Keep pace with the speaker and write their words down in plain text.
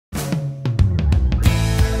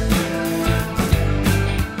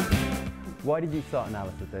Why did you start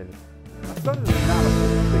Analysys, David? I started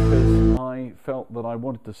Analysys because I felt that I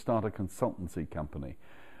wanted to start a consultancy company.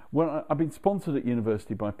 I've been sponsored at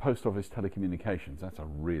university by Post Office Telecommunications. That's a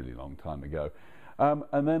really long time ago.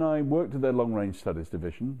 And then I worked at their Long Range Studies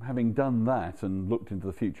division. Having done that and looked into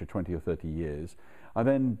the future 20 or 30 years, I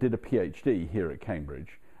then did a PhD here at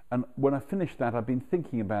Cambridge. And when I finished that, I've been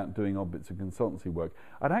thinking about doing odd bits of consultancy work.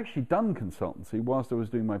 I'd actually done consultancy whilst I was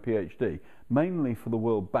doing my PhD, mainly for the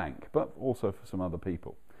World Bank, but also for some other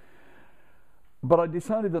people. But I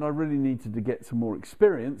decided that I really needed to get some more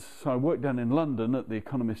experience, so I worked down in London at the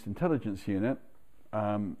Economist Intelligence Unit.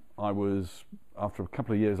 After a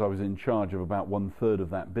couple of years, I was in charge of about 1/3 of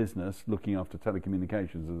that business, looking after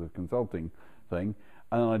telecommunications as a consulting thing,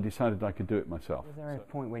 and I decided I could do it myself. Was there a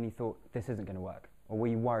point when you thought, this isn't going to work? Or were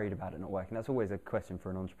you worried about it not working? That's always a question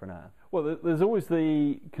for an entrepreneur. Well, there's always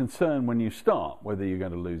the concern when you start, whether you're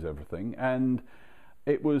going to lose everything, and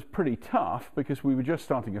it was pretty tough because we were just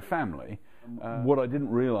starting a family. What I didn't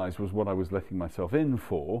realise was what I was letting myself in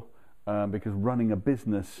for, because running a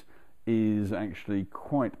business is actually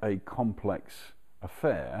quite a complex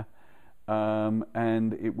affair,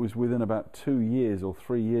 and it was within about 2 years or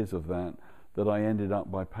 3 years of that I ended up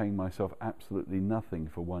by paying myself absolutely nothing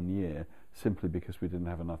for 1 year, simply because we didn't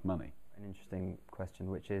have enough money. An interesting question,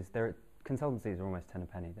 which is, consultancies are almost 10 a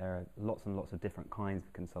penny. There are lots and lots of different kinds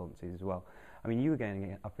of consultancies as well. I mean, you were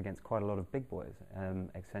going up against quite a lot of big boys,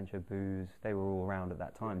 Accenture, Booz, they were all around at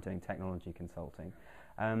that time doing technology consulting.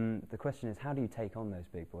 The question is, how do you take on those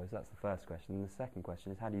big boys? That's the first question. And the second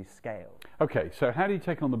question is, how do you scale? Okay, so how do you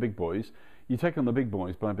take on the big boys? You take on the big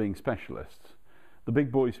boys by being specialists. The big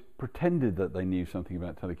boys pretended that they knew something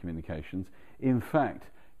about telecommunications. In fact,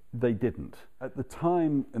 they didn't. At the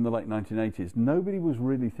time, in the late 1980s, nobody was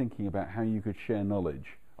really thinking about how you could share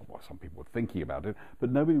knowledge. Well, some people were thinking about it,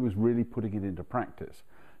 but nobody was really putting it into practice.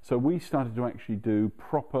 So we started to actually do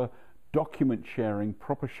proper document sharing,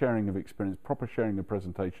 proper sharing of experience, proper sharing of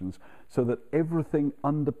presentations, so that everything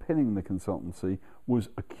underpinning the consultancy was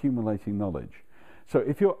accumulating knowledge. So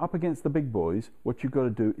if you're up against the big boys, what you've got to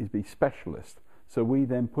do is be specialist. So we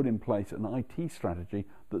then put in place an IT strategy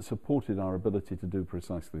that supported our ability to do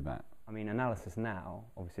precisely that. I mean, Analysys now,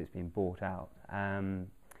 obviously it's been bought out, has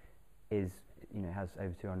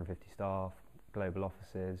over 250 staff, global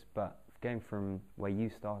offices, but going from where you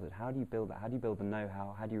started, how do you build that? How do you build the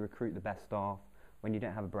know-how? How do you recruit the best staff when you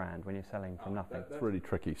don't have a brand, when you're selling for nothing? That's really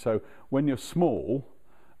tricky. So when you're small,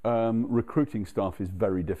 recruiting staff is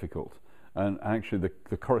very difficult. And actually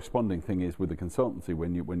the corresponding thing is with the consultancy,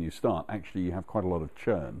 when you start, actually you have quite a lot of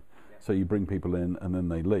churn. Yeah. So you bring people in and then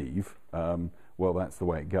they leave. Well, that's the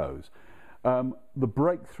way it goes. The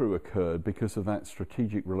breakthrough occurred because of that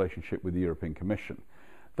strategic relationship with the European Commission.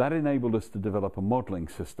 That enabled us to develop a modelling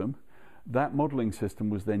system. That modelling system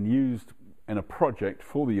was then used in a project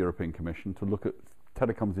for the European Commission to look at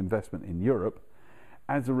telecoms investment in Europe.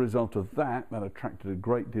 As a result of that attracted a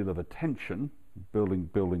great deal of attention,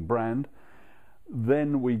 building brand.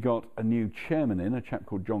 Then we got a new chairman in, a chap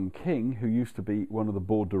called John King, who used to be one of the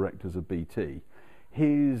board directors of BT.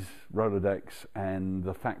 His Rolodex and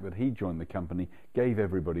the fact that he joined the company gave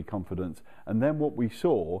everybody confidence. And then what we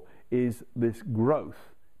saw is this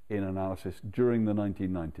growth in Analysys during the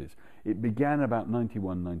 1990s. It began about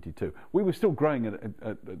 91, 92. We were still growing at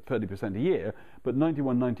 30% a year, but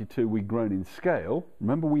 91, 92 we'd grown in scale.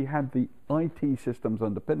 Remember, we had the IT systems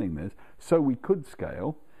underpinning this, so we could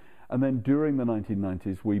scale. And then during the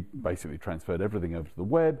 1990s, we basically transferred everything over to the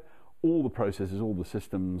web. All the processes, all the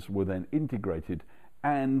systems were then integrated,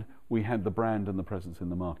 and we had the brand and the presence in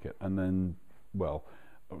the market. And then, well,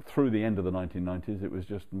 through the end of the 1990s, it was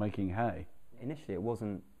just making hay. Initially, it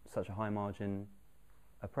wasn't such a high margin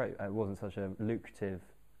approach. It wasn't such a lucrative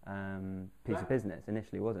piece of business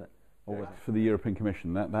initially, was it? Or was it? For the European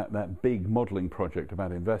Commission, that big modelling project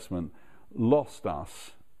about investment lost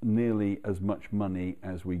us nearly as much money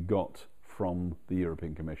as we got from the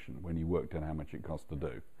European Commission when you worked out how much it cost to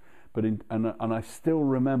do. But and I still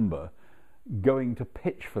remember going to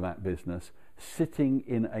pitch for that business, sitting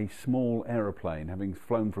in a small aeroplane, having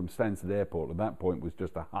flown from Stansted Airport. At that point was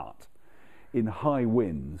just a hut, in high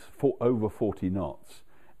winds for over 40 knots,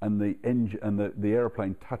 and the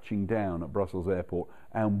aeroplane touching down at Brussels Airport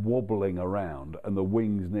and wobbling around, and the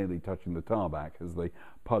wings nearly touching the tarmac as the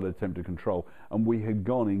pilot attempted to control. And we had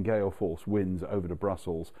gone in gale force winds over to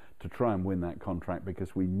Brussels to try and win that contract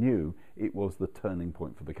because we knew it was the turning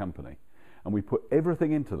point for the company. And we put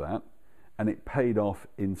everything into that, and it paid off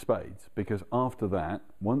in spades, because after that,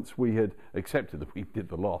 once we had accepted that we did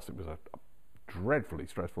the loss, it was a dreadfully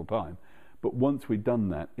stressful time. But once we'd done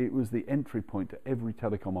that, it was the entry point to every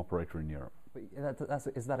telecom operator in Europe. But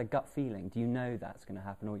is that a gut feeling? Do you know that's going to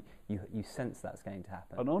happen, or you sense that's going to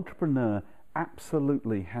happen? An entrepreneur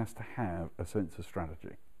absolutely has to have a sense of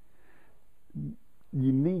strategy.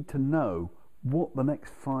 You need to know what the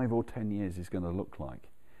next 5 or 10 years is going to look like.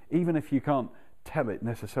 Even if you can't tell it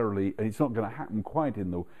necessarily, and it's not going to happen quite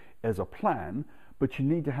as a plan, but you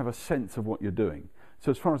need to have a sense of what you're doing.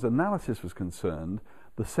 So as far as Analysys was concerned,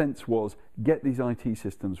 the sense was get these IT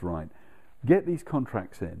systems right, get these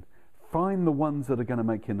contracts in, find the ones that are going to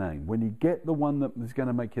make your name. When you get the one that is going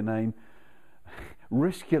to make your name,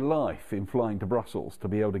 risk your life in flying to Brussels to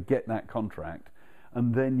be able to get that contract,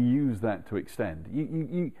 and then use that to extend.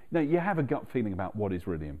 You have a gut feeling about what is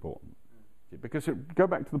really important. Because go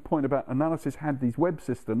back to the point about Analysys had these web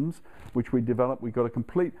systems which we developed. We were a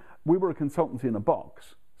consultancy in a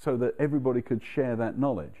box so that everybody could share that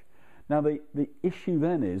knowledge. Now the issue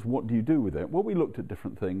then is, what do you do with it? Well, we looked at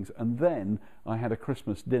different things, and then I had a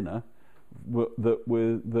Christmas dinner with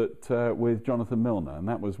Jonathan Milner, and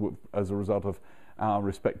that was as a result of our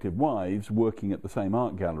respective wives working at the same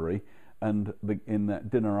art gallery, and in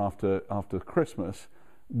that dinner after Christmas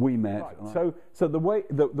we met. Right. So the way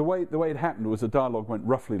it happened was, the dialogue went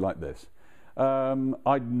roughly like this.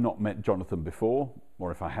 I'd not met Jonathan before,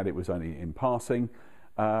 or if I had, it was only in passing.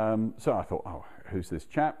 So I thought, oh, who's this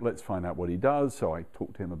chap? Let's find out what he does. So I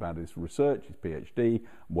talked to him about his research, his PhD,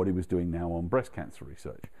 what he was doing now on breast cancer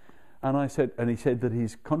research. And he said that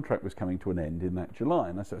his contract was coming to an end in that July.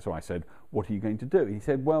 And so I said, what are you going to do? He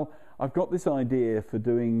said, well, I've got this idea for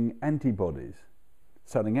doing antibodies,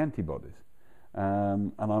 selling antibodies.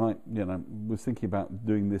 And I was thinking about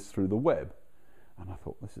doing this through the web. And I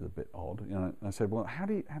thought, this is a bit odd. I said, well,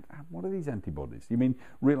 what are these antibodies? You mean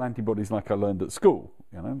real antibodies like I learned at school?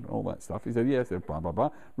 All that stuff. He said, yes, blah, blah, blah.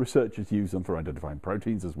 Researchers use them for identifying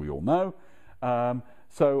proteins, as we all know.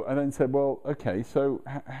 So I then said, well, okay, so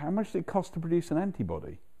how much does it cost to produce an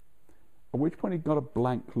antibody? At which point he got a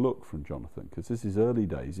blank look from Jonathan, because this is early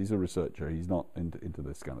days. He's a researcher. He's not into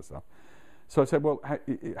this kind of stuff. So I said, well,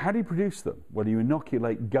 how do you produce them? Well, you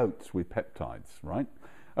inoculate goats with peptides, right?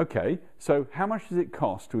 Okay, so how much does it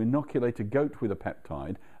cost to inoculate a goat with a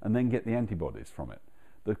peptide and then get the antibodies from it?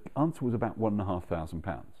 The answer was about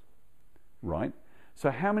 £1,500, right? So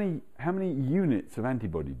how many units of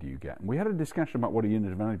antibody do you get? And we had a discussion about what a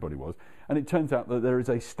unit of antibody was, and it turns out that there is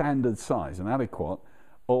a standard size, an aliquot,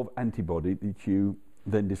 of antibody that you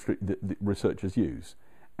then the researchers use.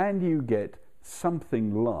 And you get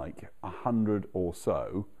something like 100 or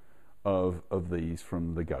so of these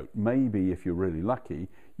from the goat. Maybe, if you're really lucky,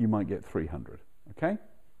 you might get 300, okay?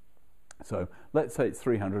 So let's say it's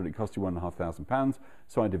 300, it costs you £1,500,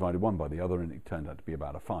 so I divided one by the other, and it turned out to be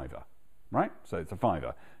about a £5, right? So it's a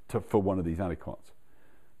 £5 for one of these aliquots.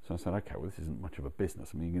 So I said, okay, well, this isn't much of a business.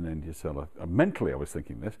 I mean, you can only just sell mentally I was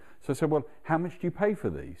thinking this. So I said, well, how much do you pay for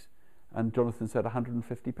these? And Jonathan said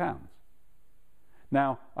 £150.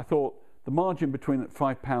 Now, I thought, the margin between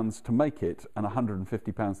 £5 to make it and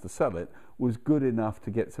 £150 to sell it was good enough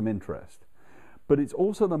to get some interest. But it's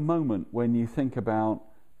also the moment when you think about,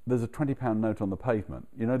 there's a £20 note on the pavement.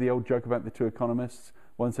 You know the old joke about the two economists?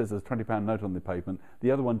 One says there's a £20 note on the pavement.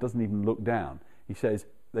 The other one doesn't even look down. He says,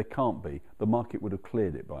 there can't be. The market would have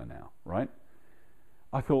cleared it by now, right?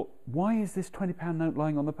 I thought, why is this £20 note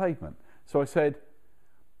lying on the pavement? So I said,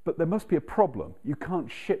 but there must be a problem. You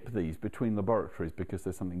can't ship these between laboratories because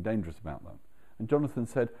there's something dangerous about them. And Jonathan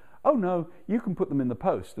said, oh no, you can put them in the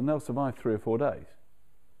post and they'll survive 3 or 4 days.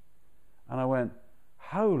 And I went,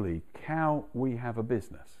 holy cow, we have a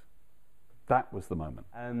business. That was the moment.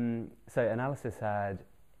 So Analysys had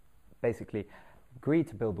basically agreed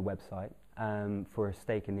to build the website for a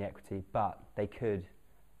stake in the equity, but they could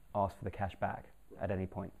ask for the cash back at any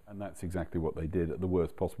point. And that's exactly what they did at the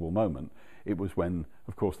worst possible moment. It was when,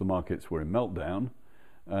 of course, the markets were in meltdown.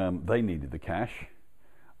 They needed the cash.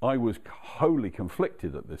 I was wholly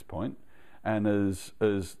conflicted at this point, and as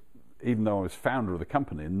even though I was founder of the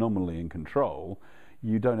company and nominally in control,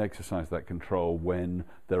 you don't exercise that control when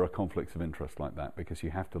there are conflicts of interest like that, because you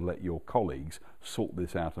have to let your colleagues sort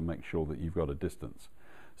this out and make sure that you've got a distance.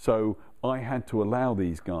 So I had to allow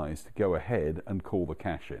these guys to go ahead and call the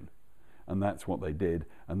cash in. And that's what they did,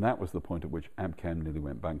 and that was the point at which Abcam nearly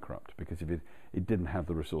went bankrupt, because if it didn't have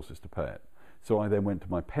the resources to pay it. So I then went to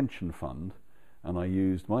my pension fund, and I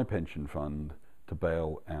used my pension fund to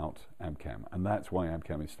bail out Abcam, and that's why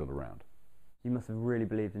Abcam is still around. You must have really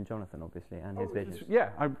believed in Jonathan, obviously, and his vision.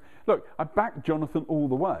 Yeah, I backed Jonathan all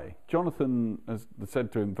the way. Jonathan, as I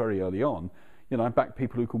said to him very early on, I back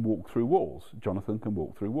people who can walk through walls. Jonathan can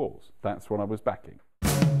walk through walls. That's what I was backing.